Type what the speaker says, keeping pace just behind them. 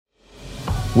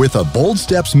With a Bold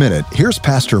Steps Minute, here's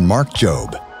Pastor Mark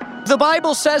Jobe. The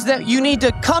Bible says that you need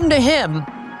to come to Him.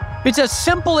 It's as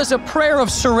simple as a prayer of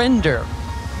surrender.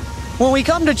 When we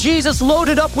come to Jesus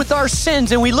loaded up with our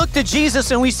sins and we look to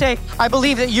Jesus and we say, I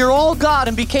believe that you're all God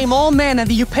and became all man and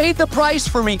that you paid the price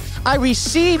for me. I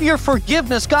receive your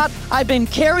forgiveness. God, I've been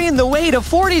carrying the weight of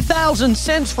 40,000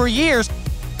 sins for years.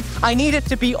 I need it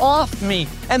to be off me.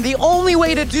 And the only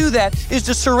way to do that is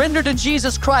to surrender to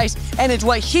Jesus Christ. And it's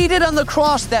what He did on the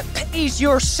cross that pays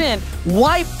your sin,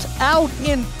 wiped out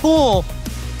in full,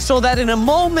 so that in a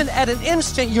moment, at an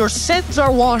instant, your sins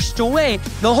are washed away.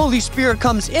 The Holy Spirit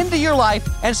comes into your life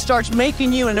and starts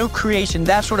making you a new creation.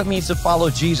 That's what it means to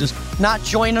follow Jesus. Not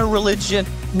join a religion,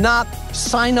 not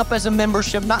sign up as a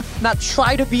membership, not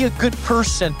try to be a good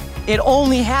person. It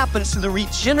only happens through the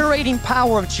regenerating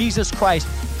power of Jesus Christ.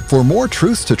 For more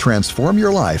truths to transform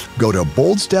your life, go to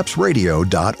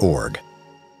boldstepsradio.org.